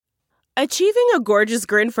Achieving a gorgeous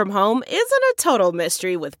grin from home isn't a total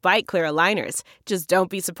mystery with Byte Clear aligners. Just don't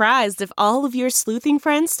be surprised if all of your sleuthing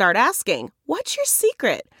friends start asking, "What's your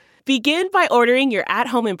secret?" Begin by ordering your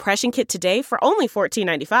at-home impression kit today for only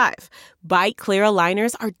 $14.95. Byte Clear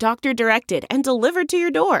aligners are doctor-directed and delivered to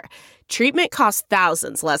your door. Treatment costs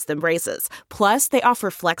thousands less than braces. Plus, they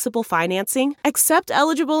offer flexible financing, accept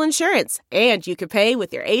eligible insurance, and you can pay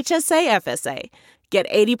with your HSA FSA. Get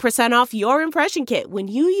 80% off your impression kit when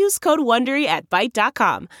you use code WONDERY at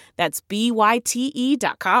Byte.com. That's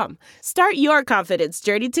BYTE.com. Start your confidence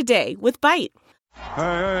journey today with Byte.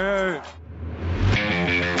 Hey.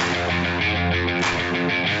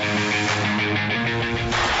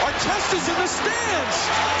 Artesta's in the stands.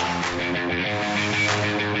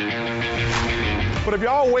 But if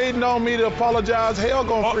y'all waiting on me to apologize, hell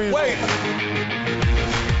gonna freeze. Wait.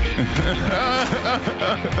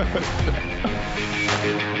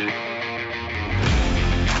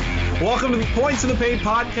 Welcome to the Points of the Paid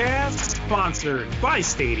podcast, sponsored by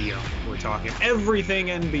Stadium. We're talking everything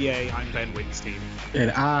NBA. I'm Ben Wittenstein. And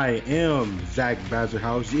I am Zach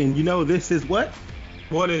Bazerhouse. And you know, this is what?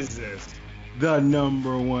 What is this? The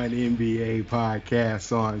number one NBA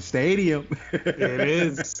podcast on Stadium. It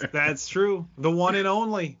is. That's true. The one and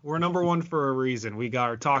only. We're number one for a reason. We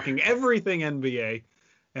are talking everything NBA.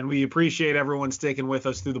 And we appreciate everyone sticking with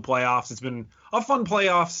us through the playoffs. It's been a fun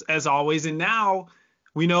playoffs as always. And now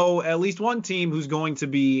we know at least one team who's going to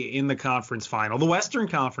be in the conference final, the Western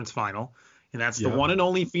Conference final. And that's the one and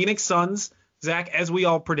only Phoenix Suns. Zach, as we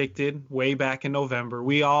all predicted way back in November,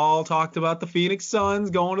 we all talked about the Phoenix Suns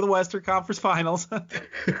going to the Western Conference Finals.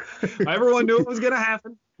 Everyone knew it was going to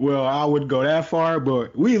happen. Well, I wouldn't go that far,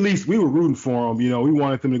 but we were rooting for them. You know, we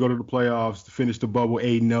wanted them to go to the playoffs to finish the bubble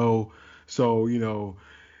 8-0. So, you know,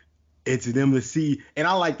 it's them to see. And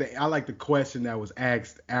I like the question that was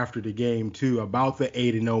asked after the game too about the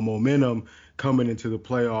 8-0 momentum coming into the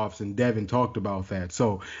playoffs, and Devin talked about that.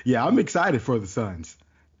 So yeah, I'm excited for the Suns.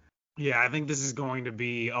 Yeah, I think this is going to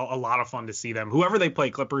be a lot of fun to see them. Whoever they play,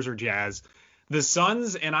 Clippers or Jazz, the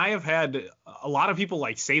Suns, and I have had a lot of people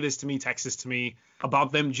say this to me, text this to me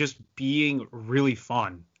about them just being really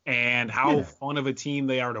fun and how fun of a team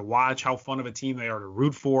they are to watch, how fun of a team they are to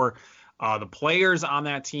root for. The players on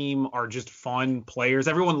that team are just fun players.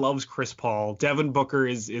 Everyone loves Chris Paul. Devin Booker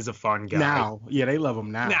is a fun guy. Now, yeah, they love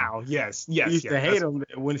him now. Now, yes. We used to hate him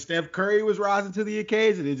when Steph Curry was rising to the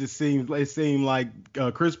occasion. It seemed like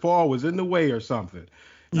Chris Paul was in the way or something.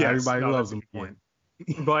 Yeah, everybody loves him. Point.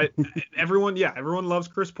 But everyone loves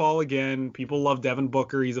Chris Paul again. People love Devin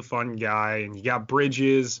Booker. He's a fun guy. And you got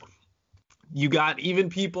Bridges. You got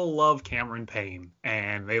even people love Cameron Payne,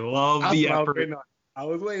 and they love the effort. I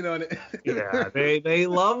was waiting on it. Yeah, they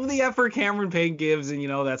love the effort Cameron Payne gives, and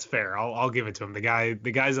that's fair. I'll give it to him. The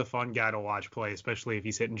guy's a fun guy to watch play, especially if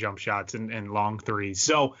he's hitting jump shots and long threes.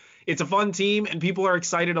 So it's a fun team, and people are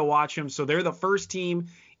excited to watch him. So they're the first team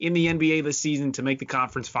in the NBA this season to make the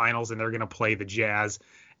conference finals, and they're going to play the Jazz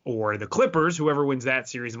or the Clippers, whoever wins that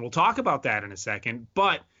series, and we'll talk about that in a second.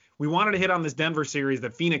 But we wanted to hit on this Denver series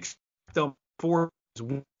that Phoenix still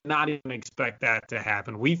not even expect that to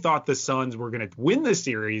happen. We thought the Suns were going to win the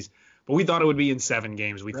series, but we thought it would be in 7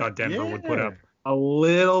 games. We thought Denver would put up a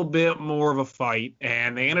little bit more of a fight,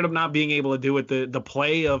 and they ended up not being able to do it. The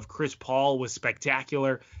play of Chris Paul was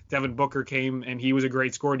spectacular. Devin Booker came, and he was a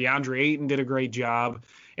great scorer. DeAndre Ayton did a great job,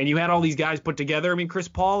 and you had all these guys put together. I mean, Chris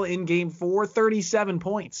Paul in Game 4, 37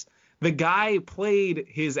 points. The guy played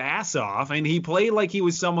his ass off, and he played like he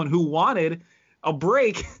was someone who wanted a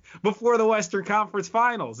break before the Western Conference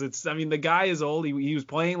Finals. The guy is old. He was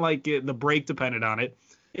playing like the break depended on it.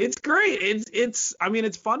 It's great.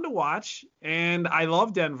 It's fun to watch, and I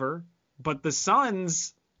love Denver, but the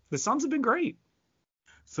Suns have been great.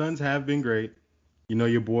 Suns have been great.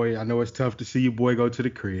 Your boy, I know it's tough to see your boy go to the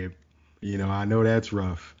crib. I know that's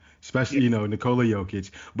rough, especially, Nikola Jokic.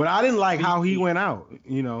 But I didn't like how he went out,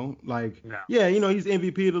 he's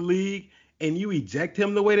MVP of the league. And you eject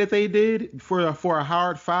him the way that they did for a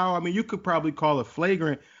hard foul. I mean, you could probably call it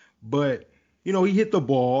flagrant, but, he hit the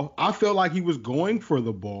ball. I felt like he was going for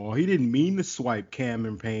the ball. He didn't mean to swipe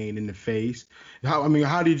Cameron Payne in the face.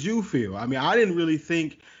 How did you feel? I didn't really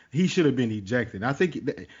think he should have been ejected. I think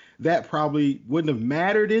that probably wouldn't have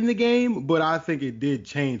mattered in the game, but I think it did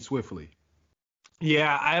change swiftly.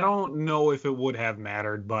 Yeah, I don't know if it would have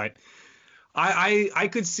mattered, but I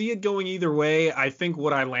could see it going either way. I think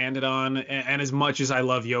what I landed on, and as much as I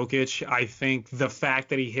love Jokic, I think the fact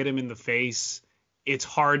that he hit him in the face, it's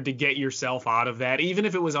hard to get yourself out of that, even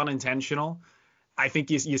if it was unintentional. I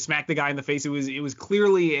think you smack the guy in the face. It was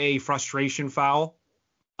clearly a frustration foul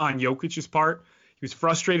on Jokic's part. He was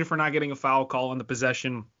frustrated for not getting a foul call on the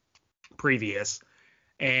possession previous.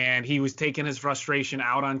 And he was taking his frustration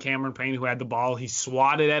out on Cameron Payne, who had the ball. He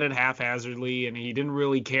swatted at it haphazardly, and he didn't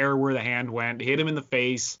really care where the hand went. Hit him in the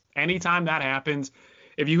face. Anytime that happens,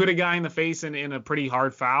 if you hit a guy in the face in a pretty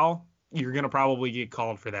hard foul, you're going to probably get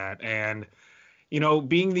called for that. And,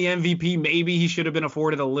 being the MVP, maybe he should have been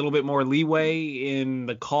afforded a little bit more leeway in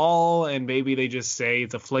the call, and maybe they just say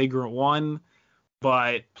it's a flagrant one.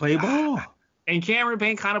 But play ball. And Cameron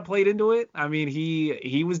Payne kind of played into it. I mean,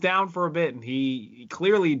 he was down for a bit, and he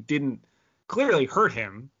clearly hurt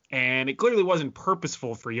him, and it clearly wasn't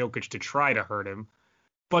purposeful for Jokic to try to hurt him,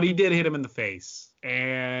 but he did hit him in the face.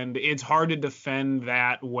 And it's hard to defend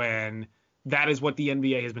that when that is what the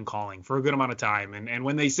NBA has been calling for a good amount of time. And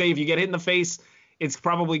when they say if you get hit in the face, it's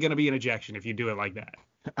probably going to be an ejection if you do it like that.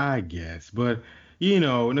 I guess, but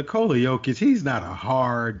Nikola Jokic, he's not a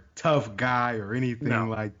hard, tough guy or anything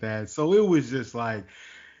like that. So it was just like,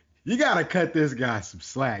 you got to cut this guy some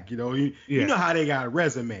slack. You know how they got a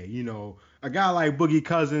resume. A guy like Boogie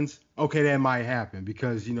Cousins, okay, that might happen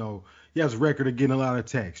because, he has a record of getting a lot of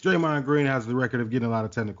techs. Draymond Green has the record of getting a lot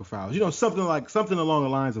of technical fouls. Something along the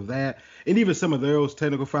lines of that. And even some of those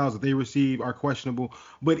technical fouls that they receive are questionable.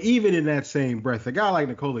 But even in that same breath, a guy like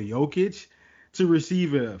Nikola Jokic, to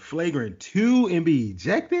receive a flagrant 2 and be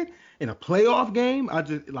ejected in a playoff game, I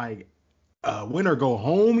just win or go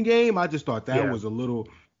home game. I just thought that was a little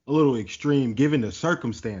extreme given the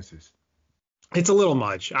circumstances. It's a little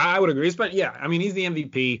much. I would agree. But yeah, I mean, he's the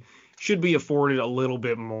MVP, should be afforded a little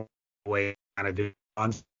bit more way kind of do.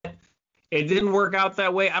 It didn't work out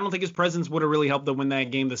that way. I don't think his presence would have really helped them win that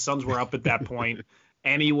game. The Suns were up at that point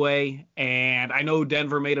anyway, and I know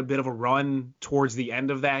Denver made a bit of a run towards the end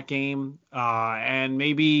of that game, and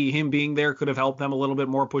maybe him being there could have helped them a little bit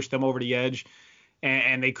more, pushed them over the edge,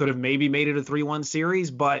 and they could have maybe made it a 3-1 series,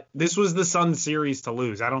 but this was the Suns series to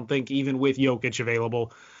lose. I don't think even with Jokic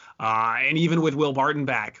available, and even with Will Barton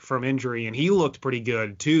back from injury, and he looked pretty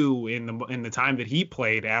good too in the time that he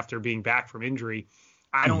played after being back from injury,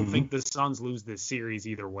 I don't think the Suns lose this series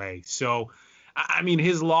either way. So I mean,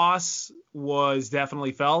 his loss was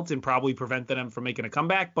definitely felt and probably prevented him from making a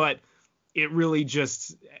comeback, but it really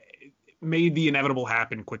just made the inevitable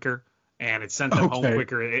happen quicker, and it sent them home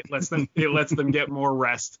quicker. It lets them get more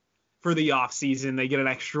rest for the off season. They get an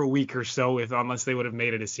extra week or so unless they would have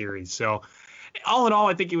made it a series. So all in all,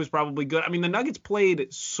 I think it was probably good. I mean, the Nuggets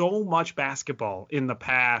played so much basketball in the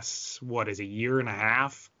past, a year and a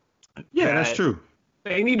half? Yeah, that's true.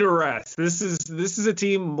 They need to rest. This is a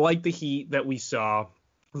team like the Heat that we saw,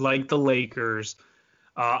 like the Lakers,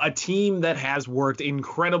 a team that has worked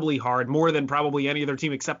incredibly hard, more than probably any other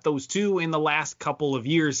team except those two in the last couple of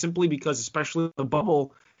years, simply because, especially the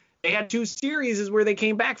bubble, they had 2 series where they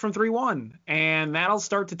came back from 3-1, and that'll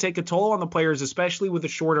start to take a toll on the players, especially with a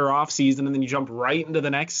shorter offseason, and then you jump right into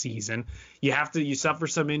the next season. You suffer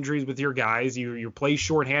some injuries with your guys. You play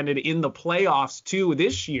shorthanded in the playoffs, too,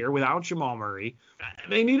 this year without Jamal Murray.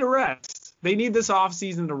 They need a rest. They need this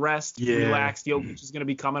offseason to rest, relax. Jokic is going to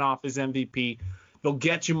be coming off his MVP. They'll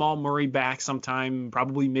get Jamal Murray back sometime,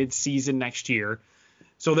 probably mid-season next year.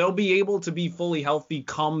 So they'll be able to be fully healthy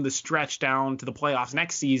come the stretch down to the playoffs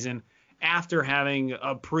next season after having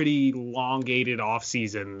a pretty elongated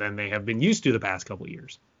offseason than they have been used to the past couple of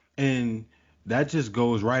years. And that just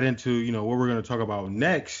goes right into, what we're going to talk about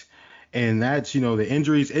next. And that's, the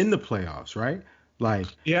injuries in the playoffs, right?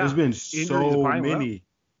 There's been so many.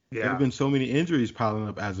 Yeah. There's been so many injuries piling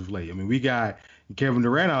up as of late. I mean, we got Kevin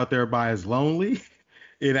Durant out there by his lonely.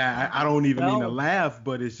 And I don't even mean to laugh,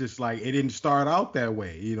 but it's just like it didn't start out that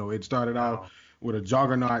way. It started out with a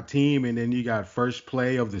juggernaut team, and then you got first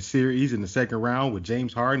play of the series in the second round with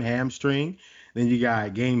James Harden hamstring. Then you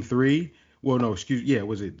got game 3. Well, no,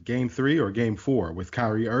 was it game 3 or game 4 with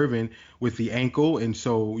Kyrie Irving with the ankle? And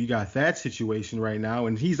so you got that situation right now,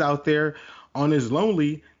 and he's out there on his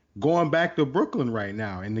lonely going back to Brooklyn right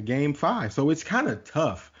now in the game 5. So it's kind of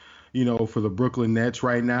tough. For the Brooklyn Nets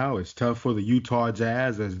right now. It's tough for the Utah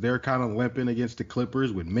Jazz as they're kind of limping against the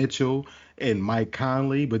Clippers with Mitchell and Mike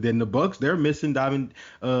Conley. But then the Bucks, they're missing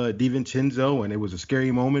DiVincenzo, and it was a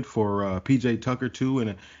scary moment for P.J. Tucker,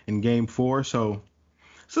 too, in Game 4. So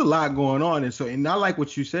it's a lot going on. And I like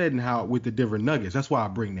what you said and how with the Denver Nuggets. That's why I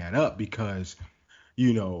bring that up because,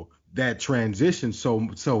 that transition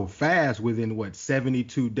so fast within,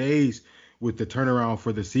 72 days with the turnaround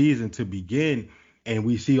for the season to begin. And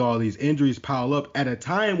we see all these injuries pile up at a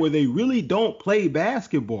time where they really don't play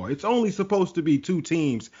basketball. It's only supposed to be 2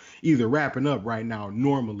 teams either wrapping up right now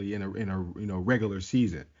normally in a regular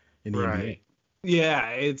season in the NBA.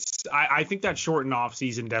 Yeah, I think that shortened off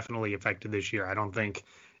season definitely affected this year. I don't think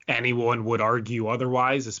anyone would argue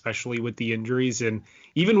otherwise, especially with the injuries. And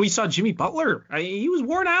even we saw Jimmy Butler. He was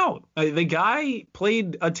worn out. The guy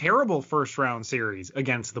played a terrible first round series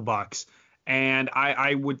against the Bucks. And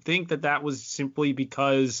I would think that was simply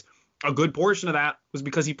because a good portion of that was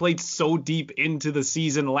because he played so deep into the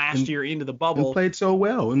season last year, into the bubble. And played so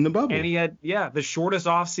well in the bubble. And he had, the shortest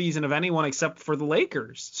offseason of anyone except for the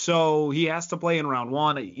Lakers. So he has to play in round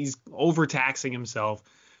one. He's overtaxing himself.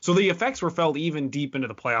 So the effects were felt even deep into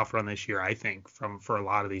the playoff run this year, I think, for a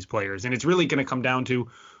lot of these players. And it's really going to come down to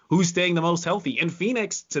who's staying the most healthy. And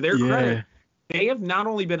Phoenix, to their credit, they have not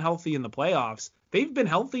only been healthy in the playoffs, they've been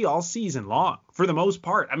healthy all season long for the most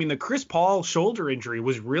part. I mean, the Chris Paul shoulder injury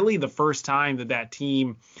was really the first time that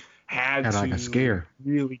team had to like a scare.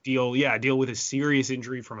 Really deal with a serious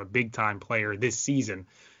injury from a big time player this season.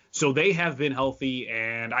 So they have been healthy,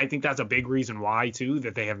 and I think that's a big reason why, too,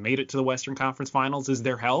 that they have made it to the Western Conference Finals is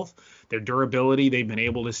their health, their durability. They've been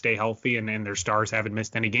able to stay healthy, and their stars haven't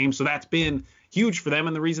missed any games. So that's been huge for them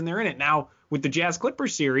and the reason they're in it. Now, with the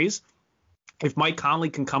Jazz-Clippers series, if Mike Conley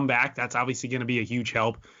can come back, that's obviously going to be a huge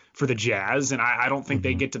help for the Jazz. And I don't think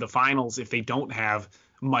they get to the finals if they don't have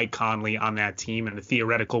Mike Conley on that team in the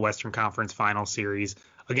theoretical Western Conference Final series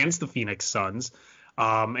against the Phoenix Suns.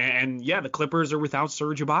 The Clippers are without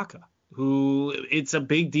Serge Ibaka, who it's a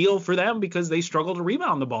big deal for them because they struggle to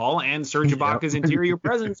rebound the ball, and Serge Ibaka's interior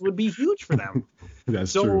presence would be huge for them.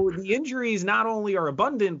 That's true. The injuries not only are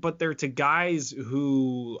abundant, but they're to guys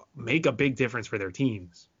who make a big difference for their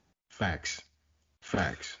teams. Facts.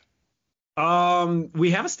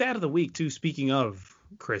 We have a stat of the week, too, speaking of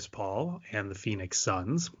Chris Paul and the Phoenix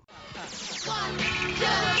Suns. 1, 2, 3,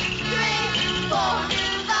 4, 5,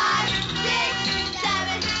 6,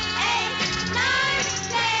 7, 8, 9,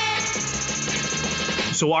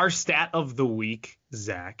 10. So our stat of the week,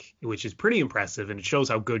 Zach, which is pretty impressive, and it shows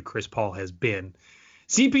how good Chris Paul has been.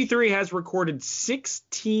 CP3 has recorded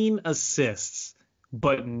 16 assists,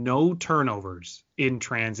 but no turnovers in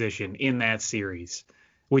transition in that series,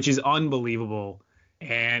 which is unbelievable.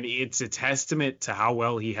 And it's a testament to how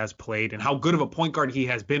well he has played and how good of a point guard he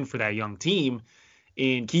has been for that young team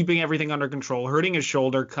in keeping everything under control, hurting his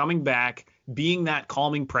shoulder, coming back, being that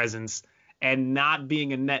calming presence, and not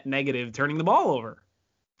being a net negative, turning the ball over.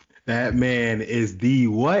 That man is the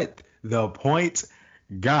point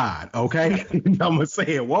God, okay? I'm going to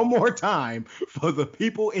say it one more time for the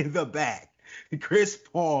people in the back. Chris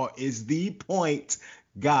Paul is the point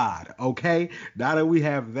God, okay? Now that we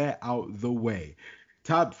have that out the way.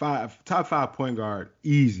 Top five point guard,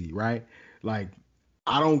 easy, right? Like,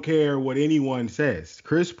 I don't care what anyone says.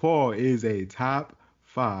 Chris Paul is a top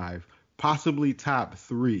 5, possibly top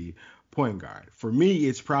 3 point guard. For me,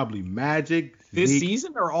 it's probably Magic. This Zeke,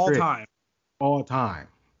 season or all Chris. time? All time.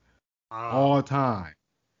 Wow. All time.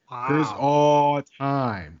 Wow. Chris all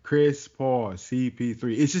time. Chris Paul,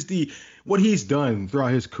 CP3. It's just what he's done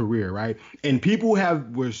throughout his career, right? And people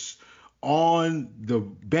was on the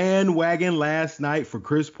bandwagon last night for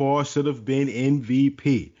Chris Paul should have been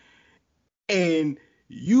MVP. And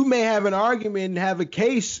you may have an argument and have a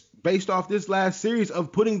case based off this last series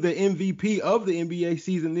of putting the MVP of the NBA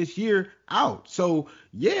season this year out. So,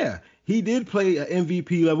 yeah, he did play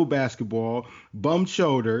MVP level basketball, bum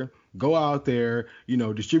shoulder, go out there,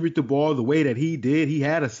 distribute the ball the way that he did. He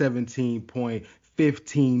had a 17 point,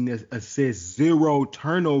 15 assists, 0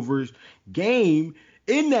 turnovers game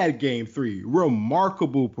in that game 3.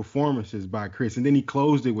 Remarkable performances by Chris. And then he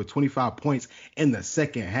closed it with 25 points in the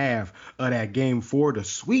second half of that game 4 to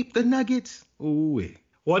sweep the Nuggets. Ooh.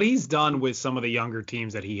 What he's done with some of the younger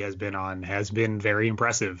teams that he has been on has been very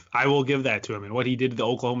impressive. I will give that to him. And what he did to the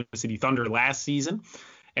Oklahoma City Thunder last season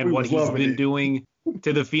and what he's been doing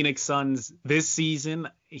to the Phoenix Suns this season,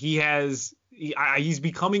 he's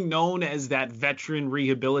becoming known as that veteran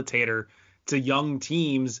rehabilitator to young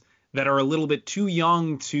teams that are a little bit too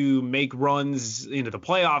young to make runs into the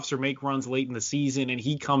playoffs or make runs late in the season. And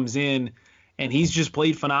he comes in and he's just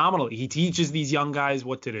played phenomenally. He teaches these young guys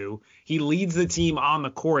what to do. He leads the team on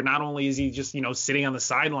the court. Not only is he just, sitting on the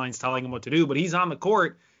sidelines telling them what to do, but he's on the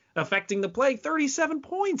court affecting the play. 37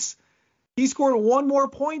 points. He scored 1 more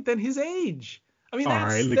point than his age. I mean,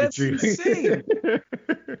 that's insane.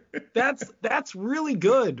 That's really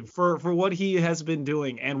good for what he has been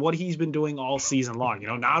doing and what he's been doing all season long.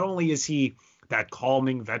 Not only is he that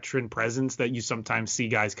calming veteran presence that you sometimes see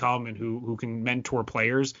guys come and who can mentor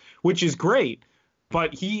players, which is great,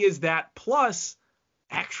 but he is that plus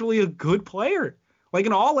actually a good player, like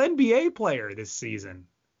an all NBA player this season.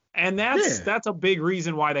 And that's a big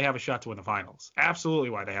reason why they have a shot to win the finals. Absolutely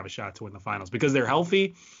why they have a shot to win the finals, because they're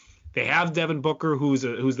healthy. They have Devin Booker, who's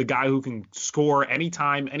the guy who can score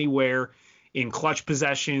anytime, anywhere in clutch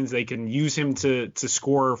possessions. They can use him to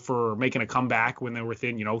score for making a comeback when they're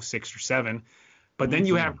within, 6 or 7. But then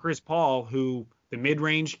you have Chris Paul, who the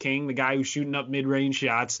mid-range king, the guy who's shooting up mid-range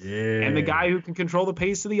shots, and the guy who can control the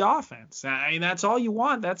pace of the offense. I mean, that's all you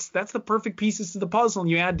want. That's the perfect pieces to the puzzle.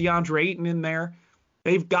 And you add DeAndre Ayton in there.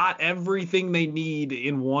 They've got everything they need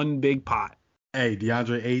in one big pot. Hey,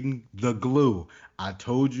 DeAndre Ayton, the glue. I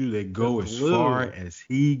told you they go as far as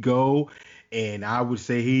he go, and I would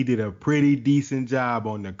say he did a pretty decent job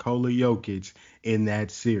on Nikola Jokic in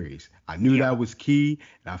that series. I knew that was key,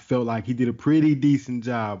 and I felt like he did a pretty decent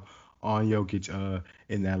job on Jokic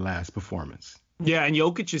in that last performance. Yeah, and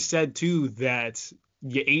Jokic has said, too, that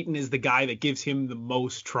Ayton is the guy that gives him the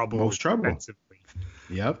most trouble. Defensively.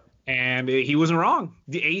 Yep. And he wasn't wrong.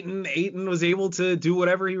 Ayton was able to do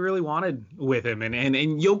whatever he really wanted with him. And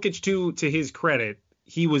Jokic, too, to his credit,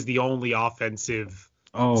 he was the only offensive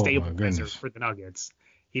stabilizer for the Nuggets.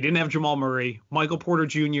 He didn't have Jamal Murray, Michael Porter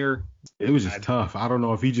Jr. It was just tough. I don't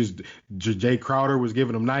know if he just Jay Crowder was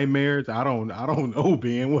giving him nightmares. I don't know,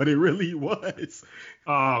 Ben, what it really was.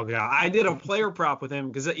 Oh, God. I did a player prop with him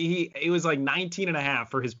because it was like 19.5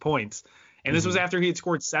 for his points. And this was after he had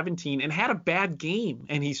scored 17 and had a bad game,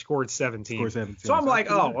 and he scored 17. So I'm like,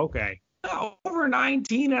 okay. Over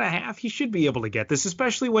 19.5, he should be able to get this,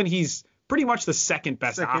 especially when he's pretty much the second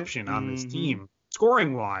best option on this team,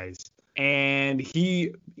 scoring-wise. And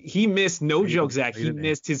he missed, no joke, Zach, he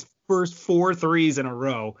missed his first 4 threes in a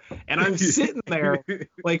row. And I'm sitting there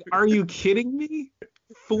like, are you kidding me?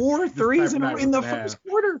 4 threes in the first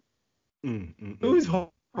quarter? It was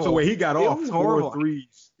horrible. So wait, he got off 4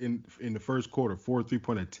 threes in the first quarter, 4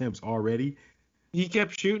 3-point attempts already. He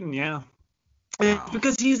kept shooting, yeah. Wow.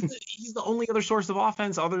 Because he's the only other source of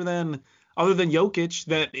offense other than Jokic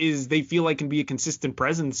that they feel like can be a consistent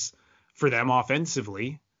presence for them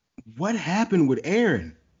offensively. What happened with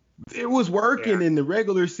Aaron? It was working in the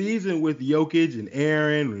regular season with Jokic and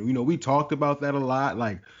Aaron. We talked about that a lot.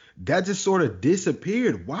 Like, that just sort of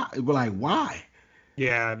disappeared. Why? Like, why?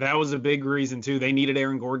 Yeah, that was a big reason too. They needed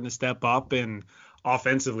Aaron Gordon to step up, and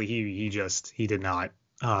offensively, he did not.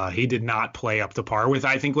 He did not play up to par with,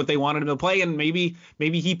 I think, what they wanted him to play. And maybe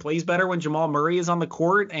he plays better when Jamal Murray is on the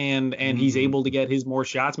court and he's able to get his more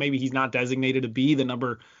shots. Maybe he's not designated to be the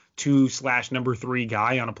number 2/number 3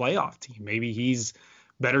 guy on a playoff team. Maybe he's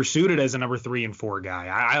better suited as a number 3 and 4 guy.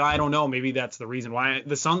 I don't know. Maybe that's the reason why.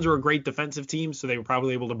 The Suns are a great defensive team, so they were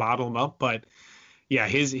probably able to bottle him up, but. Yeah,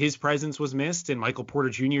 his presence was missed, and Michael Porter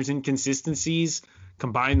Jr.'s inconsistencies,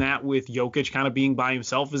 combine that with Jokic kind of being by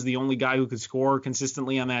himself as the only guy who could score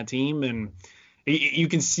consistently on that team, and you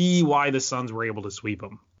can see why the Suns were able to sweep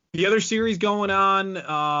him. The other series going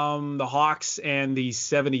on, the Hawks and the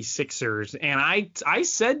 76ers, and I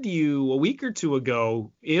said to you a week or two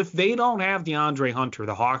ago, if they don't have DeAndre Hunter,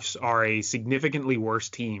 the Hawks are a significantly worse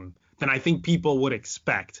team than I think people would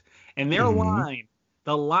expect, and their line.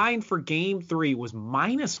 The line for game 3 was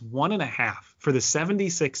 -1.5 for the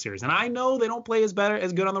 76ers. And I know they don't play as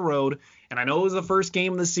good on the road. And I know it was the first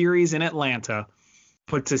game of the series in Atlanta.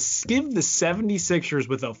 But to give the 76ers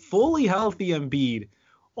with a fully healthy Embiid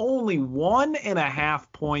only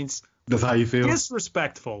 1.5 points. That's how you feel?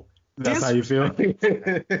 Disrespectful. That's how you feel?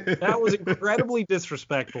 That was incredibly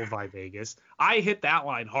disrespectful by Vegas. I hit that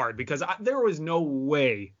line hard because there was no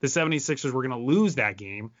way the 76ers were going to lose that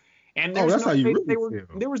game. And there was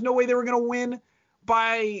no way they were going to win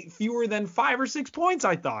by fewer than 5 or 6 points,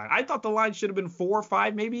 I thought. I thought the line should have been 4,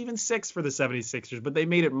 5, maybe even 6 for the 76ers, but they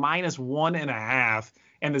made it -1.5,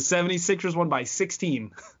 and the 76ers won by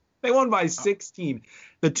 16. They won by 16.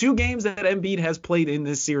 The 2 games that Embiid has played in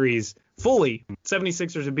this series fully,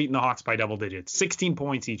 76ers have beaten the Hawks by double digits, 16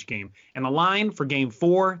 points each game. And the line for game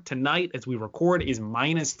 4 tonight as we record is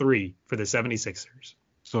 -3 for the 76ers.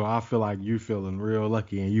 So I feel like you're feeling real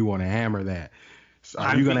lucky and you want to hammer that. So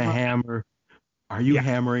are you going to hammer? Are you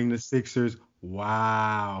hammering the Sixers?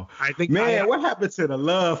 Wow. I think what happened to the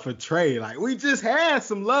love for Trey? Like, we just had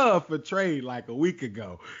some love for Trey like a week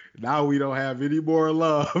ago. Now we don't have any more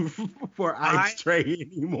love for Trey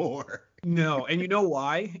anymore. No, and you know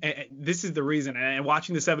why? This is the reason. And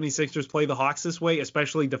watching the 76ers play the Hawks this way,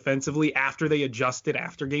 especially defensively after they adjusted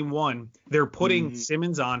after game 1, they're putting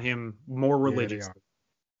Simmons on him more religiously.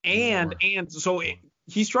 And so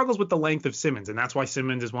he struggles with the length of Simmons, and that's why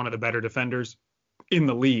Simmons is one of the better defenders in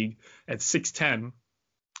the league at 6'10".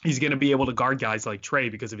 He's going to be able to guard guys like Trey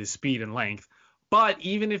because of his speed and length. But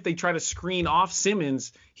even if they try to screen off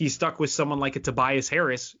Simmons, he's stuck with someone like a Tobias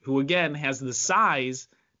Harris, who, again, has the size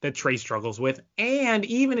that Trey struggles with. And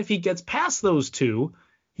even if he gets past those two,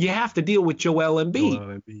 you have to deal with Joel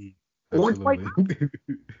Embiid. Absolutely.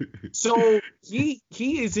 So he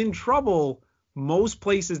is in trouble most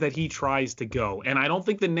places that he tries to go. And I don't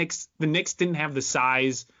think the Knicks didn't have the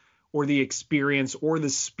size or the experience or the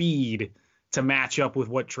speed to match up with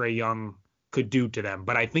what Trae Young could do to them.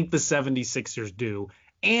 But I think the 76ers do.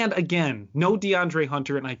 And again, no DeAndre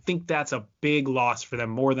Hunter, and I think that's a big loss for them,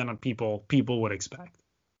 more than people would expect.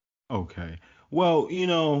 Okay. Well,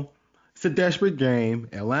 it's a desperate game.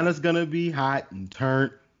 Atlanta's going to be hot and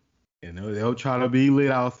turned. They'll try to be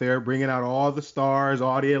lit out there, bringing out all the stars.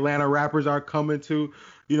 All the Atlanta rappers are coming to,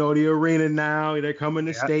 the arena now. They're coming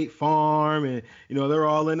to State Farm, and, they're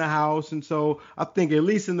all in the house. And so I think at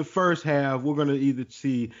least in the first half, we're going to either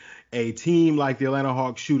see a team like the Atlanta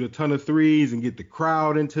Hawks shoot a ton of threes and get the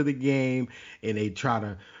crowd into the game, and they try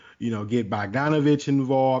to, get Bogdanovich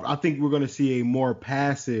involved. I think we're going to see a more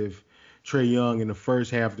passive Trae Young in the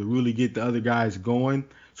first half to really get the other guys going.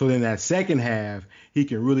 So then that second half, he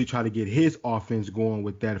can really try to get his offense going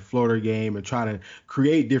with that floater game and try to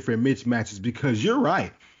create different mismatches, because you're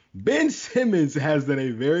right. Ben Simmons has done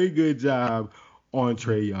a very good job on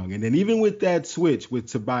Trae Young. And then even with that switch with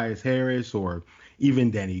Tobias Harris or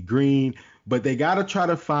even Danny Green, but they got to try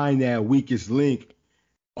to find that weakest link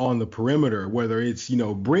on the perimeter, whether it's,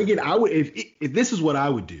 bring it. If this is what I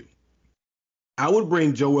would do, I would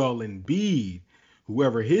bring Joel Embiid,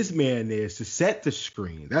 whoever his man is, to set the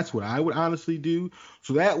screen. That's what I would honestly do.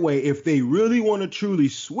 So that way, if they really want to truly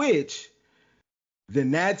switch,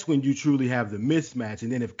 then that's when you truly have the mismatch.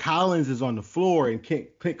 And then if Collins is on the floor and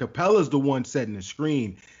Clint Capella's the one setting the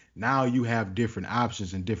screen, now you have different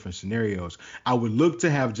options and different scenarios. I would look to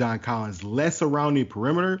have John Collins less around the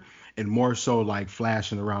perimeter and more so like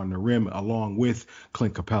flashing around the rim along with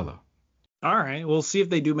Clint Capella. All right, we'll see if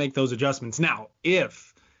they do make those adjustments. Now,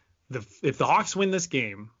 if the Hawks win this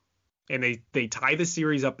game and they tie the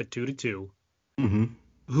series up at 2-2, mm-hmm.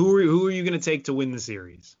 who are you going to take to win the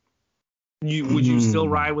series? Would you still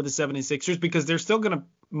ride with the 76ers? Because they're still going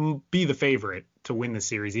to be the favorite to win the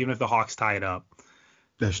series, even if the Hawks tie it up.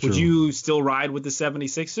 That's true. Would you still ride with the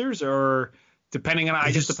 76ers, or depending on how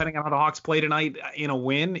the Hawks play tonight in a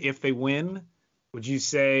win, if they win, would you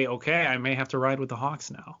say, okay, I may have to ride with the Hawks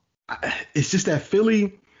now? It's just that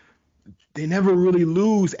Philly, they never really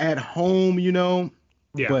lose at home, Yeah.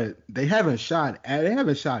 But they haven't shot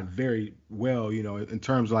very well, in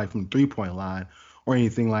terms of like from 3-point line or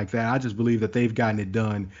anything like that. I just believe that they've gotten it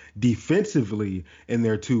done defensively in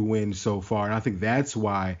their 2 wins so far. And I think that's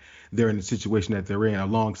why they're in the situation that they're in,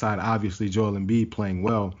 alongside obviously Joel Embiid playing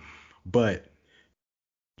well. But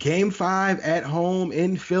Game 5 at home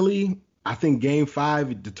in Philly, I think Game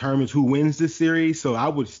 5 determines who wins this series. So I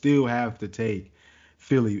would still have to take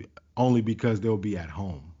Philly only because they'll be at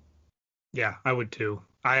home. Yeah, I would too.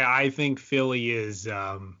 I think Philly is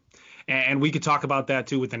and we could talk about that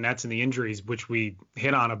too with the Nets and the injuries, which we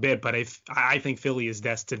hit on a bit. But I think Philly is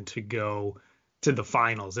destined to go to the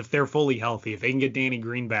finals if they're fully healthy. If they can get Danny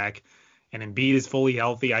Green back and Embiid is fully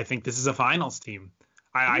healthy, I think this is a finals team.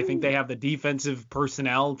 I think they have the defensive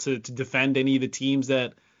personnel to defend any of the teams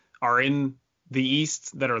that are in the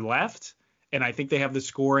East that are left. And I think they have the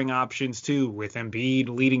scoring options too, with Embiid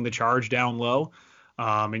leading the charge down low.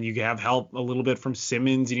 And you have help a little bit from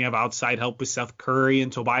Simmons, and you have outside help with Seth Curry,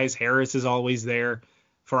 and Tobias Harris is always there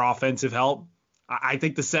for offensive help. I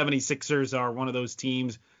think the 76ers are one of those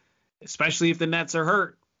teams, especially if the Nets are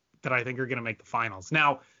hurt, that I think are going to make the finals.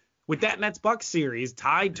 Now, with that Nets-Bucks series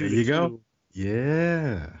tied to the 2, go.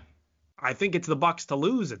 Yeah. I think it's the Bucks to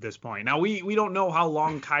lose at this point. Now, we don't know how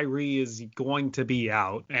long Kyrie is going to be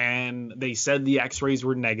out, and they said the X-rays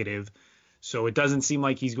were negative. So it doesn't seem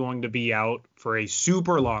like he's going to be out for a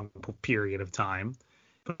super long period of time.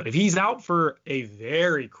 But if he's out for a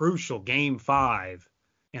very crucial Game 5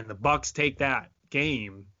 and the Bucks take that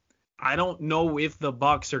game, I don't know if the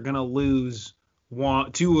Bucks are going to lose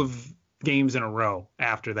 2 of games in a row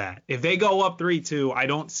after that. If they go up 3-2, I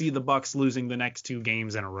don't see the Bucks losing the next 2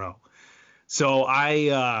 games in a row. So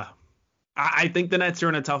I think the Nets are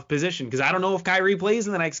in a tough position because I don't know if Kyrie plays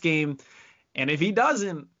in the next game. And if he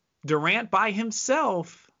doesn't, Durant by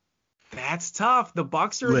himself, that's tough. The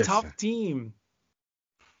Bucks are a tough team.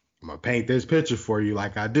 I'm gonna paint this picture for you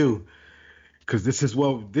like I do, because this is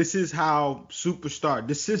how superstars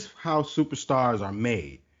are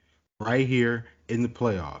made right here in the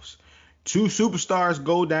playoffs. 2 superstars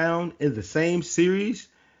go down in the same series.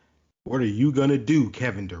 What are you gonna do,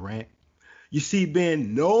 Kevin Durant? You see,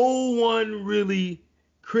 Ben, no one really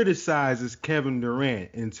criticizes Kevin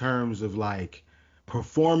Durant in terms of like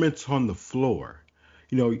performance on the floor,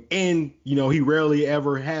 and he rarely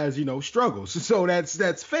ever has struggles, so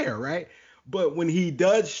that's fair, right? But when he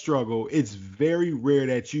does struggle, it's very rare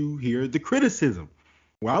that you hear the criticism.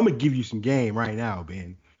 Well, I'm going to give you some game right now,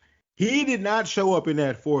 Ben. He did not show up in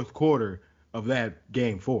that fourth quarter of that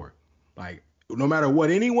game 4. Like, no matter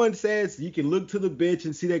what anyone says, you can look to the bench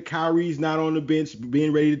and see that Kyrie's not on the bench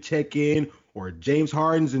being ready to check in, or James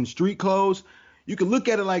Harden's in street clothes. You can look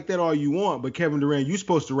at it like that all you want, but Kevin Durant, you're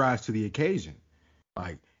supposed to rise to the occasion.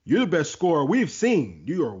 Like, you're the best scorer we've seen.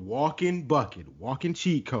 You are walking bucket, walking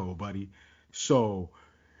cheat code, buddy. So,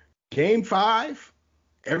 game 5,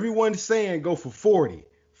 everyone's saying go for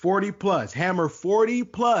 40 plus, hammer 40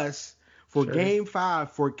 plus for game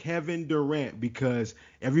 5 for Kevin Durant, because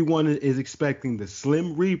everyone is expecting the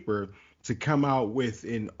Slim Reaper to come out with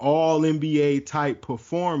an all NBA type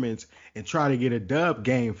performance and try to get a dub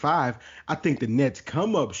game 5. I think the Nets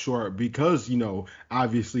come up short because,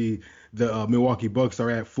 obviously the Milwaukee Bucks are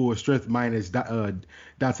at full strength minus Dante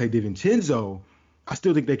DiVincenzo. I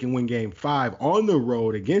still think they can win game 5 on the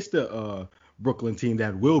road against the Brooklyn team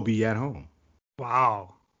that will be at home.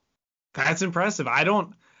 Wow. That's impressive.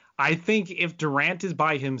 I think if Durant is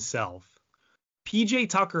by himself, PJ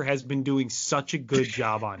Tucker has been doing such a good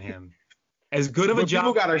job on him. As good of a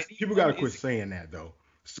job. People gotta quit saying that though,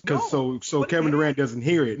 because so Kevin Durant doesn't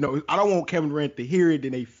hear it. No, I don't want Kevin Durant to hear it.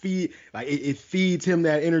 Then it feeds him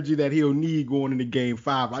that energy that he'll need going into game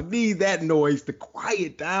 5. I need that noise to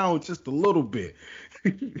quiet down just a little bit.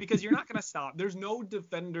 Because you're not gonna stop. There's no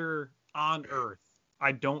defender on earth,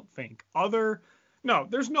 I don't think.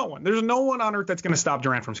 There's no one. There's no one on earth that's going to stop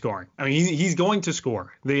Durant from scoring. I mean, he's going to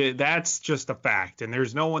score. That's just a fact. And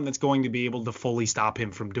there's no one that's going to be able to fully stop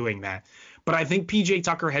him from doing that. But I think PJ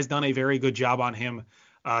Tucker has done a very good job on him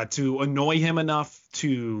to annoy him enough,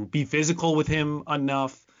 to be physical with him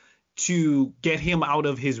enough, to get him out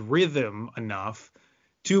of his rhythm enough,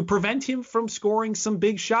 to prevent him from scoring some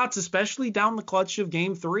big shots, especially down the clutch of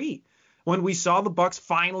game 3. When we saw the Bucks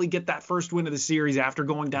finally get that first win of the series after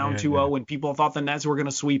going down 2-0 and people thought the Nets were going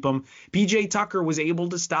to sweep them, PJ Tucker was able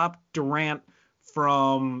to stop Durant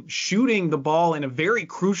from shooting the ball in a very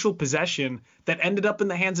crucial possession that ended up in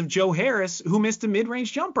the hands of Joe Harris, who missed a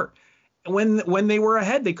mid-range jumper. When they were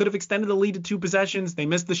ahead, they could have extended the lead to 2 possessions. They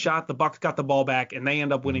missed the shot. The Bucks got the ball back, and they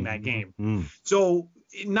end up winning that game. So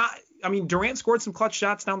Durant scored some clutch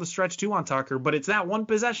shots down the stretch too on Tucker, but it's that one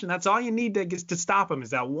possession. That's all you need to stop him,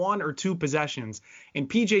 is that 1 or 2 possessions. And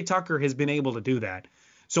PJ Tucker has been able to do that.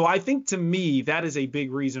 So I think, to me, that is a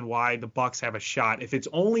big reason why the Bucks have a shot. If it's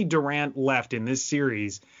only Durant left in this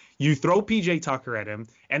series, you throw PJ Tucker at him,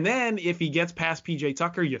 and then if he gets past PJ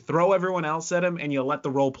Tucker, you throw everyone else at him and you let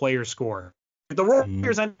the role players score. If the role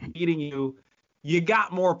players end up beating you, you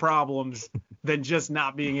got more problems than just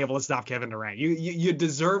not being able to stop Kevin Durant. You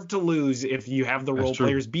deserve to lose if you have the role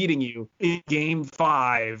players beating you in game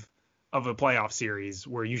 5 of a playoff series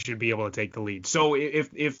where you should be able to take the lead. So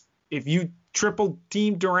if you triple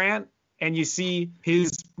team Durant and you see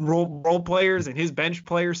his role players and his bench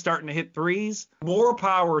players starting to hit threes, more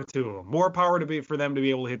power to them. More power for them to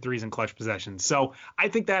be able to hit threes in clutch possessions. So I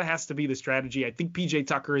think that has to be the strategy. I think PJ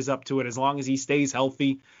Tucker is up to it as long as he stays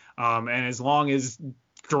healthy, and as long as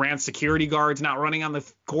Durant's security guard's not running on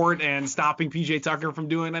the court and stopping PJ Tucker from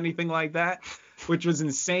doing anything like that, which was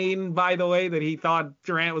insane, by the way, that he thought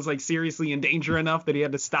Durant was seriously in danger enough that he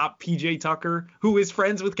had to stop PJ Tucker, who is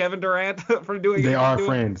friends with Kevin Durant, from doing it. They are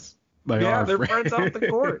friends. They're friends off the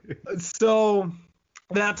court. So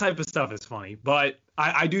that type of stuff is funny. But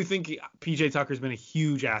I do think PJ Tucker's been a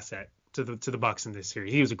huge asset to the Bucks in this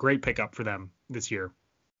series. He was a great pickup for them this year.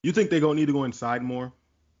 You think they're going to need to go inside more,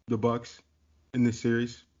 the Bucks, in this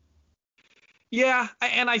series? Yeah,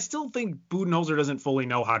 and I still think Budenholzer doesn't fully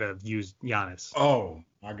know how to use Giannis. Oh,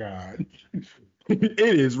 my God. It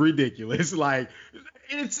is ridiculous.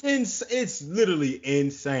 It's literally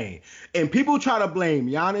insane. And people try to blame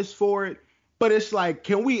Giannis for it, but it's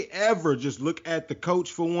can we ever just look at the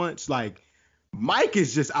coach for once? Mike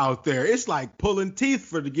is just out there. It's pulling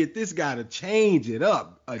teeth to get this guy to change it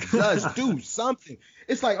up, adjust, do something.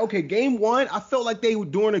 It's okay, game 1, I felt like they were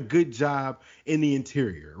doing a good job in the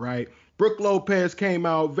interior, right? Brook Lopez came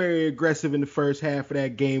out very aggressive in the first half of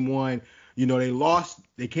that game 1. They lost,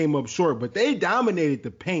 they came up short, but they dominated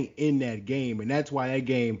the paint in that game, and that's why that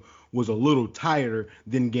game was a little tighter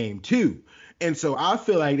than game 2. And so I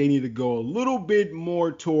feel like they need to go a little bit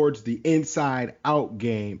more towards the inside-out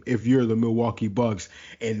game if you're the Milwaukee Bucks.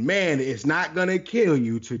 And, man, it's not going to kill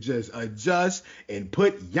you to just adjust and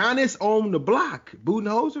put Giannis on the block.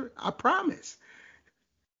 Budenholzer, I promise.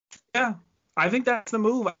 Yeah, I think that's the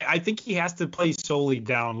move. I think he has to play solely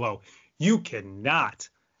down low. You cannot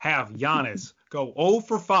have Giannis go 0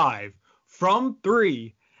 for 5 from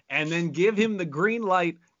 3 and then give him the green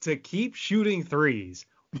light to keep shooting threes.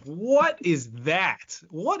 What is that?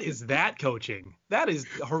 What is that coaching? That is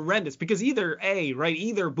horrendous because either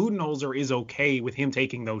Budenholzer is okay with him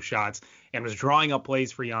taking those shots and was drawing up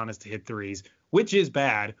plays for Giannis to hit threes, which is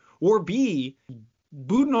bad, or B,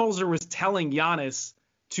 Budenholzer was telling Giannis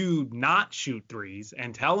to not shoot threes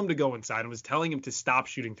and tell him to go inside and was telling him to stop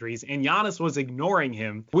shooting threes, and Giannis was ignoring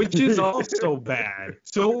him, which is also bad.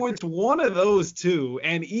 So it's one of those two,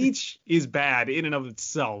 and each is bad in and of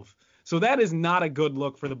itself. So that is not a good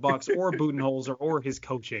look for the Bucks or Budenholzer or his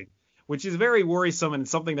coaching, which is very worrisome and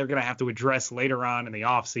something they're going to have to address later on in the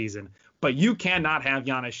offseason. But you cannot have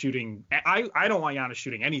Giannis shooting. I don't want Giannis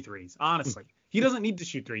shooting any threes, honestly. He doesn't need to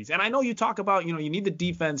shoot threes. And I know you talk about, you need the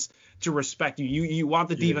defense to respect you. You want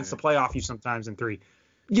the defense to play off you sometimes in three.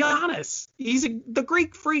 Giannis, he's the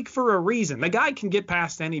Greek freak for a reason. The guy can get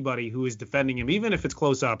past anybody who is defending him, even if it's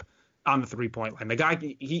close up on the 3-point line. The guy,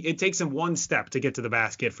 it takes him one step to get to the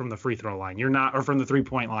basket from the free throw line. Or from the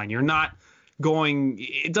 3-point line. You're not going,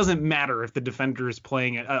 it doesn't matter if the defender is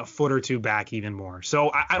playing a foot or two back even more.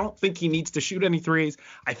 So I don't think he needs to shoot any threes.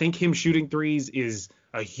 I think him shooting threes is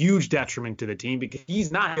a huge detriment to the team because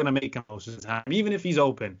he's not going to make them most of the time, even if he's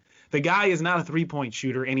open. The guy is not a 3-point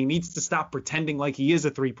shooter, and he needs to stop pretending like he is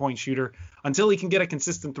a 3-point shooter until he can get a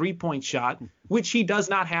consistent 3-point shot, which he does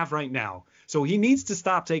not have right now. So he needs to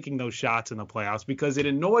stop taking those shots in the playoffs because it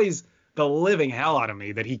annoys the living hell out of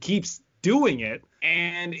me that he keeps doing it.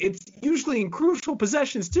 And it's usually in crucial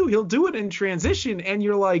possessions too. He'll do it in transition, and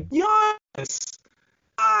you're like, yes,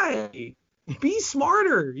 be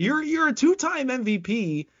smarter. You're a 2-time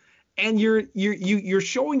MVP, and you're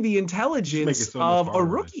showing the intelligence of a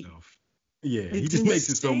rookie. Yeah, he just makes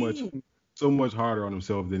it so much harder on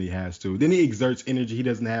himself than he has to. Then he exerts energy he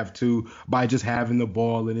doesn't have to by just having the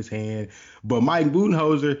ball in his hand. But Mike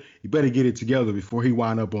Budenholzer, he better get it together before he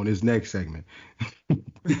wind up on his next segment.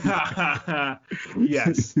 Yes,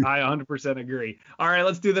 I 100% agree. All right,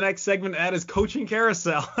 let's do the next segment. That is Coaching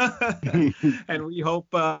Carousel. And we hope,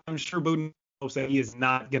 I'm sure Budenholzer hopes that he is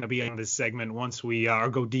not going to be on this segment once we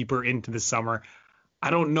go deeper into the summer. I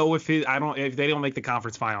don't know if they don't make the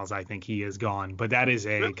conference finals, I think he is gone. But that is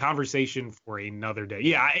a conversation for another day.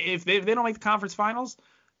 Yeah, if they don't make the conference finals,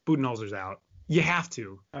 Budenholzer's out. You have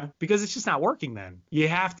to, because it's just not working then. You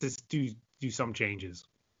have to do some changes.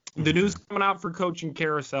 The news coming out for Coaching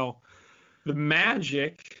Carousel, the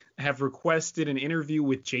Magic have requested an interview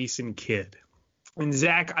with Jason Kidd. And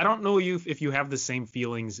Zach, I don't know if you have the same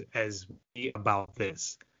feelings as me about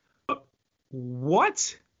this. But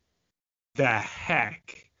what the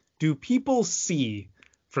heck do people see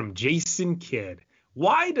from Jason Kidd?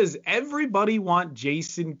 Why does everybody want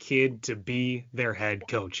Jason Kidd to be their head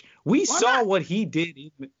coach? We saw what he did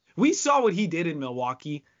in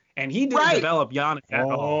Milwaukee, and he didn't develop Giannis at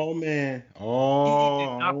all. Oh man.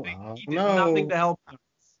 He did nothing to help him.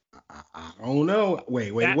 I don't know.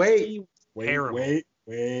 Wait. Hold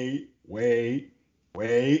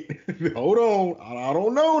on. I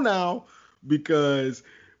don't know now, because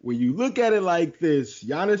when you look at it like this,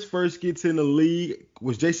 Giannis first gets in the league.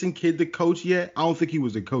 Was Jason Kidd the coach yet? I don't think he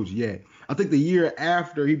was the coach yet. I think the year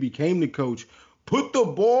after he became the coach, put the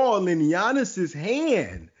ball in Giannis's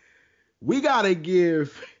hand. We got to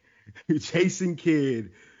give Jason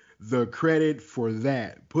Kidd the credit for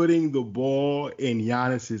that, putting the ball in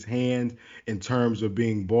Giannis's hand in terms of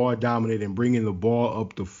being ball dominant and bringing the ball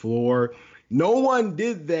up the floor. No one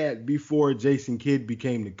did that before Jason Kidd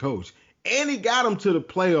became the coach. And he got him to the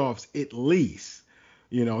playoffs at least.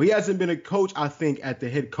 He hasn't been a coach, I think, at the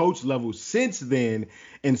head coach level since then.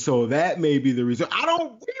 And so that may be the reason. Where do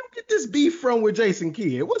you get this beef from with Jason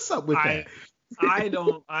Kidd? What's up with that?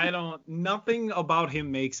 Nothing about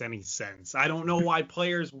him makes any sense. I don't know why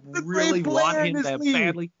players really want him that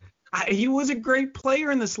badly. He was a great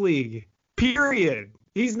player in this league, period.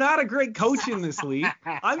 He's not a great coach in this league.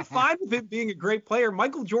 I'm fine with him being a great player.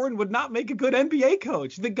 Michael Jordan would not make a good NBA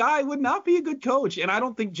coach. The guy would not be a good coach. And I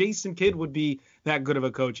don't think Jason Kidd would be that good of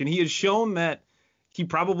a coach. And he has shown that he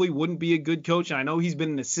probably wouldn't be a good coach. And I know he's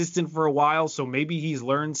been an assistant for a while, so maybe he's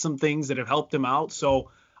learned some things that have helped him out.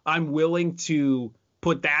 So I'm willing to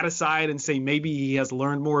put that aside and say maybe he has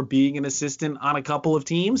learned more being an assistant on a couple of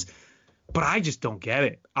teams. But I just don't get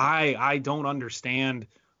it. I don't understand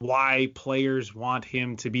why players want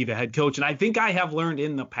him to be the head coach. And I think I have learned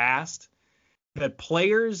in the past that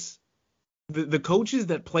players, the coaches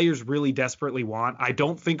that players really desperately want, I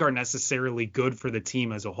don't think are necessarily good for the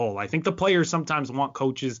team as a whole. I think the players sometimes want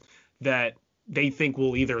coaches that they think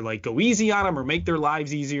will either like go easy on them or make their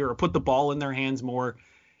lives easier or put the ball in their hands more.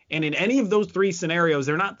 And in any of those three scenarios,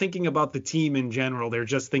 they're not thinking about the team in general. They're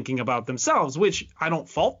just thinking about themselves, which I don't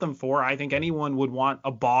fault them for. I think anyone would want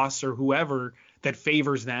a boss or whoever that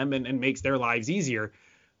favors them and makes their lives easier.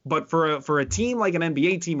 But for a team like an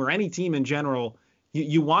NBA team or any team in general,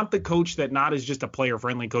 you want the coach that not is just a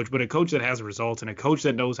player-friendly coach, but a coach that has results and a coach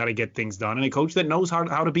that knows how to get things done and a coach that knows how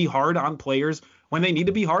to be hard on players when they need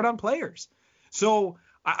to be hard on players. So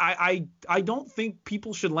I don't think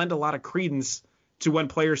people should lend a lot of credence to when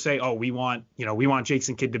players say, oh, we want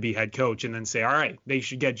Jason Kidd to be head coach, and then say, all right, they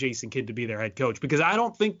should get Jason Kidd to be their head coach, because I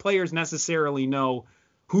don't think players necessarily know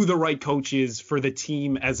who the right coach is for the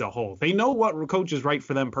team as a whole. They know what coach is right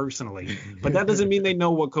for them personally, but that doesn't mean they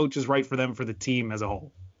know what coach is right for them for the team as a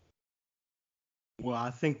whole. Well,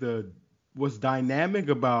 I think what's dynamic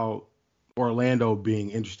about Orlando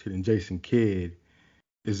being interested in Jason Kidd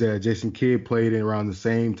is that Jason Kidd played in around the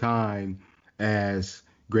same time as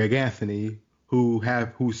Greg Anthony,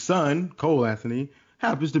 whose son, Cole Anthony,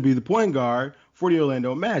 happens to be the point guard for the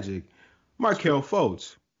Orlando Magic. Markelle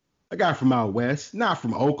Fultz, a guy from out west, not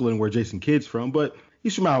from Oakland where Jason Kidd's from, but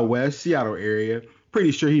he's from out west, Seattle area.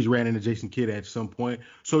 Pretty sure he's ran into Jason Kidd at some point.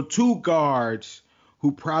 So two guards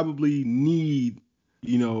who probably need,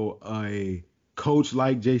 a coach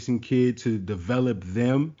like Jason Kidd to develop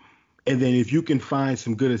them. And then if you can find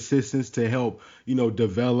some good assistants to help,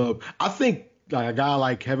 develop, I think like a guy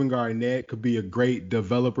like Kevin Garnett could be a great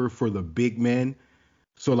developer for the big men.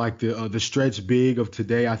 So like the stretch big of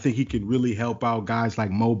today, I think he could really help out guys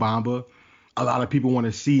like Mo Bamba. A lot of people want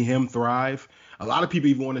to see him thrive. A lot of people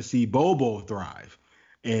even want to see Bobo thrive.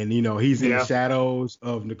 And, he's in the shadows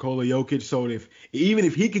of Nikola Jokic. So even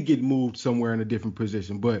if he could get moved somewhere in a different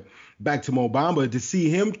position, but back to Mo Bamba, to see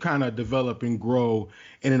him kind of develop and grow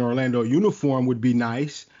in an Orlando uniform would be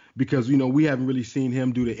nice. Because, we haven't really seen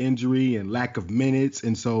him due to injury and lack of minutes.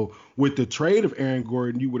 And so with the trade of Aaron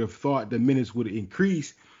Gordon, you would have thought the minutes would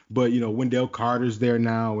increase. But, Wendell Carter's there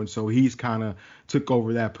now. And so he's kind of took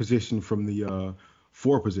over that position from the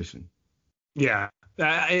 4 position. Yeah.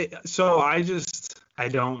 I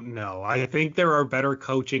don't know. I think there are better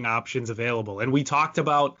coaching options available. And I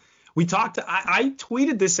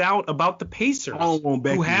tweeted this out about the Pacers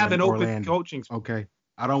who have an open coaching. Okay.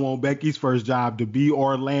 I don't want Becky's first job to be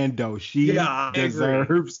Orlando. She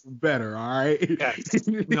deserves better, all right? Yes.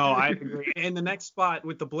 No, I agree. In the next spot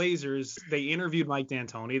with the Blazers, they interviewed Mike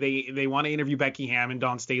D'Antoni. They want to interview Becky Hammon,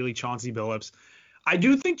 Dawn Staley, Chauncey Billups. I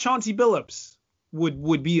do think Chauncey Billups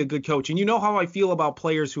would be a good coach. And you know how I feel about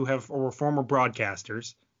players who were former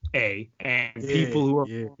broadcasters, and people who are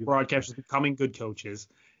broadcasters becoming good coaches.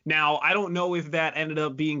 Now, I don't know if that ended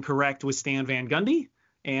up being correct with Stan Van Gundy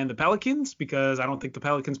and the Pelicans, because I don't think the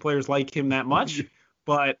Pelicans players like him that much.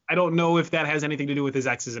 But I don't know if that has anything to do with his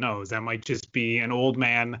X's and O's. That might just be an old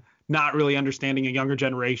man not really understanding a younger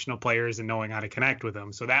generation of players and knowing how to connect with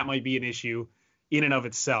them. So that might be an issue in and of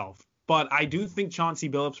itself. But I do think Chauncey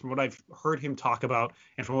Billups, from what I've heard him talk about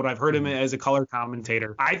and from what I've heard him as a color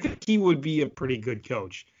commentator, I think he would be a pretty good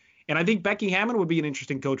coach. And I think Becky Hammon would be an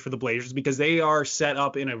interesting coach for the Blazers, because they are set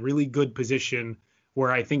up in a really good position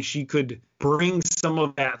where I think she could bring some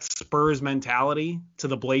of that Spurs mentality to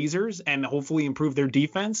the Blazers and hopefully improve their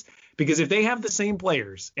defense. Because if they have the same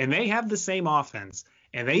players and they have the same offense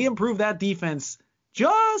and they improve that defense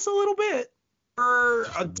just a little bit, for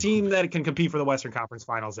a team that can compete for the Western Conference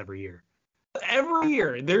Finals every year. Every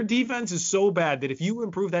year, their defense is so bad that if you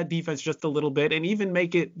improve that defense just a little bit and even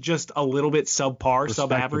make it just a little bit subpar,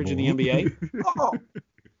 sub-average in the NBA,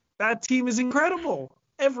 that team is incredible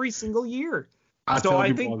every single year. I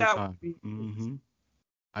think that would be. Mm-hmm.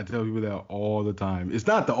 I tell people that all the time. It's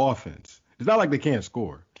not the offense. It's not like they can't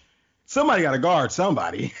score. Somebody got to guard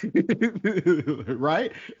somebody,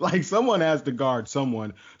 right? Like someone has to guard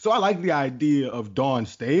someone. So I like the idea of Dawn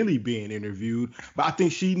Staley being interviewed, but I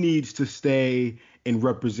think she needs to stay and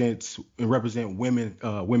represent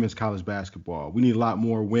women's college basketball. We need a lot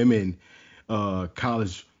more women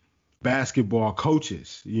college basketball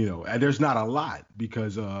coaches. And there's not a lot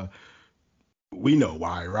because we know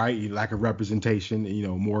why, right? Lack of representation,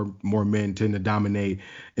 more men tend to dominate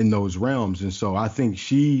in those realms. And so I think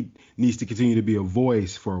she needs to continue to be a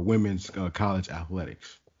voice for women's college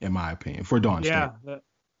athletics, in my opinion, for Dawn State. Yeah,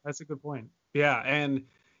 that's a good point. Yeah. And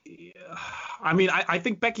I mean, I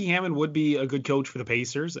think Becky Hammon would be a good coach for the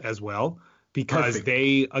Pacers as well, because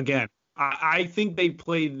I think they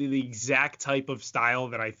play the exact type of style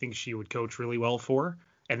that I think she would coach really well for.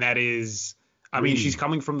 And that is, she's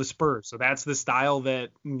coming from the Spurs, so that's the style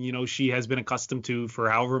that she has been accustomed to for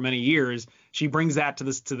however many years. She brings that to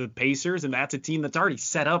the Pacers, and that's a team that's already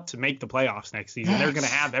set up to make the playoffs next season. Yes. They're going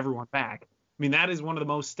to have everyone back. I mean, that is one of the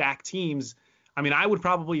most stacked teams I mean, I would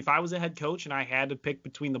probably, if I was a head coach and I had to pick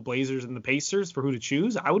between the Blazers and the Pacers for who to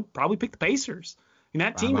choose, I would probably pick the Pacers. And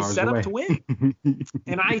that team is set up to win.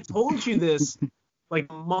 And I told you this like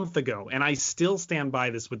a month ago, and I still stand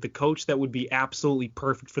by this with the coach that would be absolutely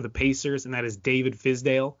perfect for the Pacers, and that is David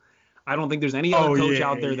Fizdale. I don't think there's any other coach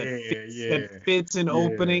out there that fits an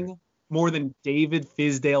opening more than David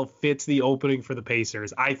Fizdale fits the opening for the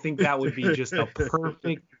Pacers. I think that would be just a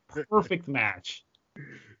perfect match.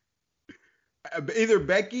 Either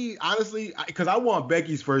Becky, honestly, because I want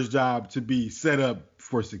Becky's first job to be set up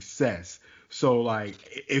for success. So, like,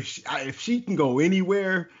 if she can go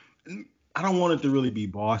anywhere, I don't want it to really be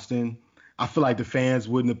Boston. I feel like the fans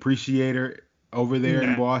wouldn't appreciate her over there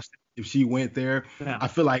in Boston if she went there. Yeah. I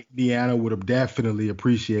feel like Indiana would have definitely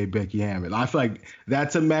appreciated Becky Hammon. I feel like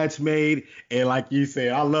that's a match made. And like you say,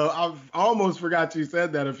 I almost forgot you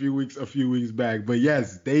said that a few weeks back. But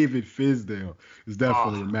yes, David Fizdale is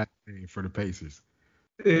definitely a match made for the Pacers.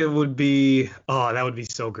 It would be, that would be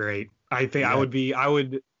so great. I think I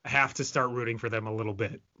would have to start rooting for them a little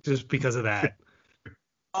bit just because of that.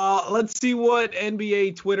 Let's see what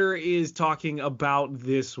NBA Twitter is talking about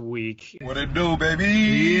this week. What it do,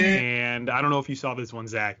 baby? And I don't know if you saw this one,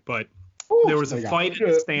 Zach, but there was a fight in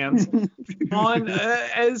the stands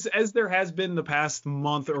as there has been the past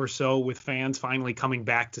month or so with fans finally coming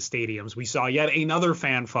back to stadiums. We saw yet another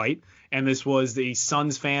fan fight, and this was the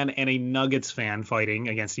Suns fan and a Nuggets fan fighting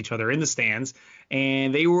against each other in the stands.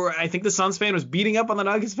 And I think the Suns fan was beating up on the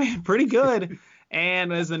Nuggets fan pretty good.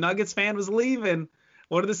 And as the Nuggets fan was leaving,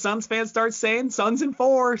 what did the Suns fans start saying? Suns in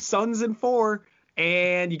 4.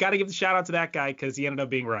 And you got to give the shout out to that guy because he ended up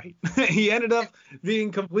being right. He ended up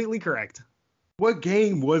being completely correct. What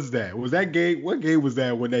game was that? What game was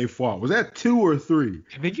that when they fought? Was that 2 or 3?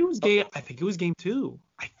 I think it was game 2.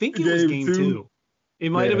 I think it was game 2. It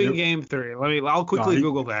might have been game 3. I'll quickly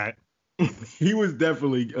Google that. He was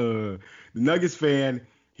definitely the Nuggets fan.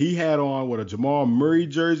 He had on a Jamal Murray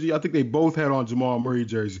jersey. I think they both had on Jamal Murray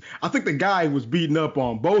jerseys. I think the guy was beating up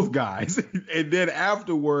on both guys. And then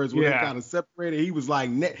afterwards, when they kind of separated, he was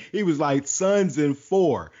like Suns in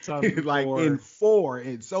 4. In 4,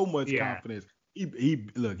 and so much confidence. He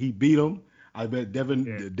beat him. I bet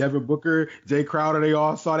Devin Booker, Jay Crowder, they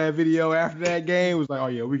all saw that video after that game. It was like, oh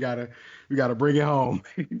yeah, we gotta bring it home.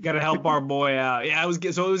 Gotta help our boy out. Yeah, it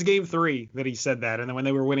was game 3 that he said that, and then when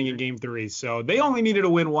they were winning in game 3, so they only needed to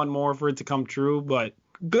win one more for it to come true. But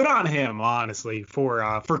good on him, honestly,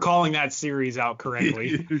 for calling that series out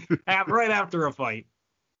correctly right after a fight.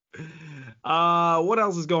 What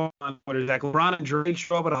else is going on? What is that? LeBron and Drake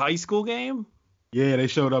show up at a high school game? Yeah, they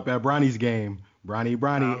showed up at Bronny's game. Bronny,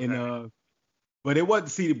 okay. and but it wasn't.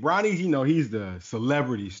 See, Bronny's, he's the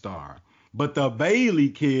celebrity star. But the Bailey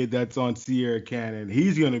kid that's on Sierra Canyon,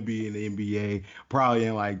 he's going to be in the NBA probably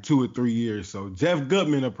in like 2 or 3 years. So Jeff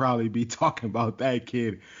Goodman will probably be talking about that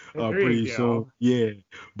kid pretty soon. Yeah.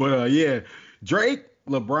 But, Drake,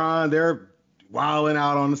 LeBron, they're wilding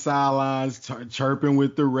out on the sidelines, chirping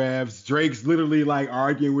with the refs. Drake's literally like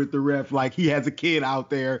arguing with the ref like he has a kid out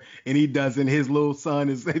there and he doesn't. His little son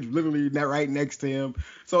is literally right next to him.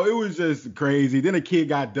 So it was just crazy. Then a kid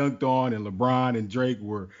got dunked on and LeBron and Drake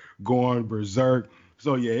were going berserk.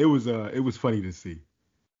 So yeah, it was funny to see.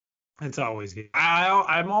 It's always good.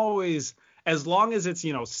 I'm always, as long as it's,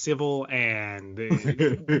 civil and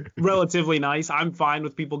relatively nice, I'm fine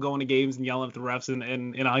with people going to games and yelling at the refs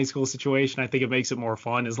in a high school situation. I think it makes it more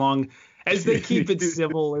fun as long as they keep it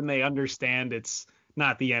civil and they understand it's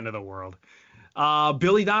not the end of the world.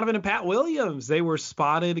 Billy Donovan and Pat Williams, they were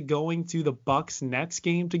spotted going to the Bucks-Nets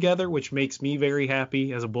game together, which makes me very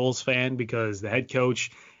happy as a Bulls fan because the head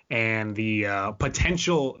coach and the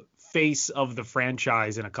potential face of the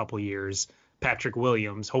franchise in a couple years, Patrick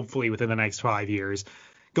Williams, hopefully within the next 5 years,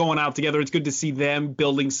 going out together. It's good to see them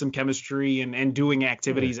building some chemistry and doing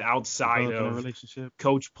activities outside of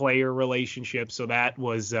coach-player relationships. So that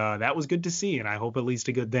was good to see, and I hope it leads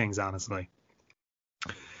to good things, honestly.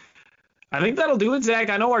 I think that'll do it, Zach.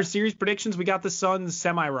 I know our series predictions, we got the Suns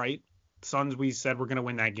semi-right. Suns, we said we're going to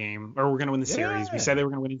win that game, or we're going to win the series. We said they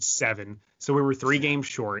were going to win in 7, so we were 3 games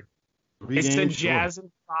short. It's the Jazz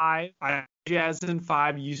in 5. Jazz in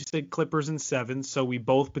 5. You said Clippers in 7, so we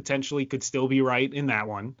both potentially could still be right in that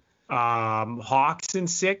one. Hawks in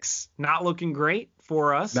 6, not looking great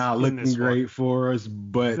for us. Not looking great for us,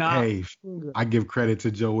 but hey, I give credit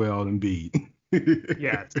to Joel Embiid.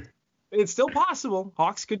 Yeah, it's still possible.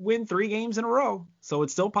 Hawks could win 3 games in a row, so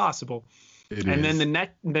it's still possible. Then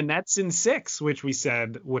the Nets in 6, which we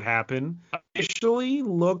said would happen, initially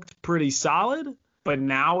looked pretty solid, but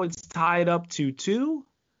now it's tied up 2-2.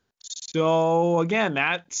 So again,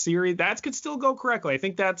 that series that could still go correctly. I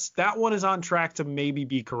think that one is on track to maybe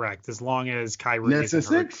be correct as long as Kyrie Nets in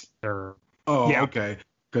isn't hurt. 6? Or, Oh, yeah. okay.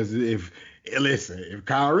 Because if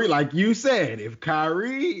Kyrie, like you said, if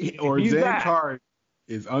Kyrie or he's James back. Harden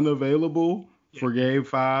is unavailable for Game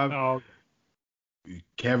 5, Oh,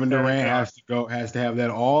 Kevin Durant has to have that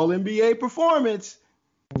All NBA performance.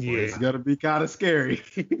 yeah. It's gonna be kind of scary.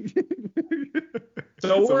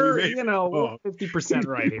 So we're we made- we're 50%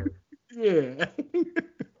 right here. Yeah.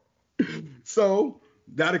 So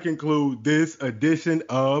that'll conclude this edition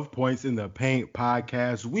of Points in the Paint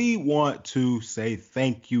podcast. We want to say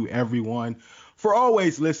thank you, everyone, for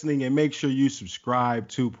always listening, and make sure you subscribe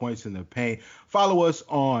to Points in the Paint. Follow us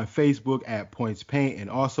on Facebook at Points Paint and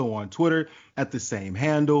also on Twitter at the same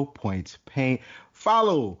handle, Points Paint.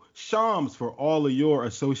 Follow Shams for all of your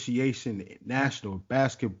association, National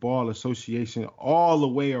Basketball Association, all the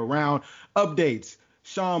way around updates.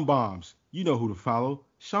 Sham Bombs, you know who to follow.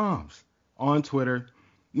 Shams on Twitter.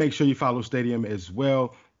 Make sure you follow Stadium as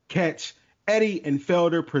well. Catch Eddie and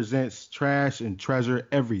Felder presents Trash and Treasure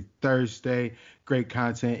every Thursday. Great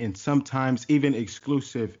content and sometimes even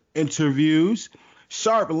exclusive interviews.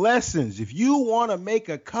 Sharp Lessons. If you want to make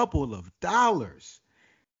a couple of dollars,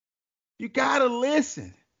 you got to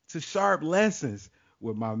listen to Sharp Lessons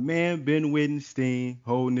with my man Ben Wittenstein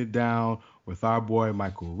holding it down with our boy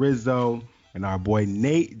Michael Rizzo and our boy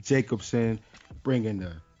Nate Jacobson, bringing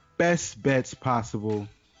the best bets possible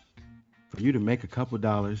for you to make a couple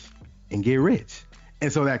dollars and get rich.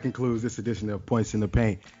 And so that concludes this edition of Points in the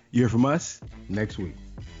Paint. You hear from us next week.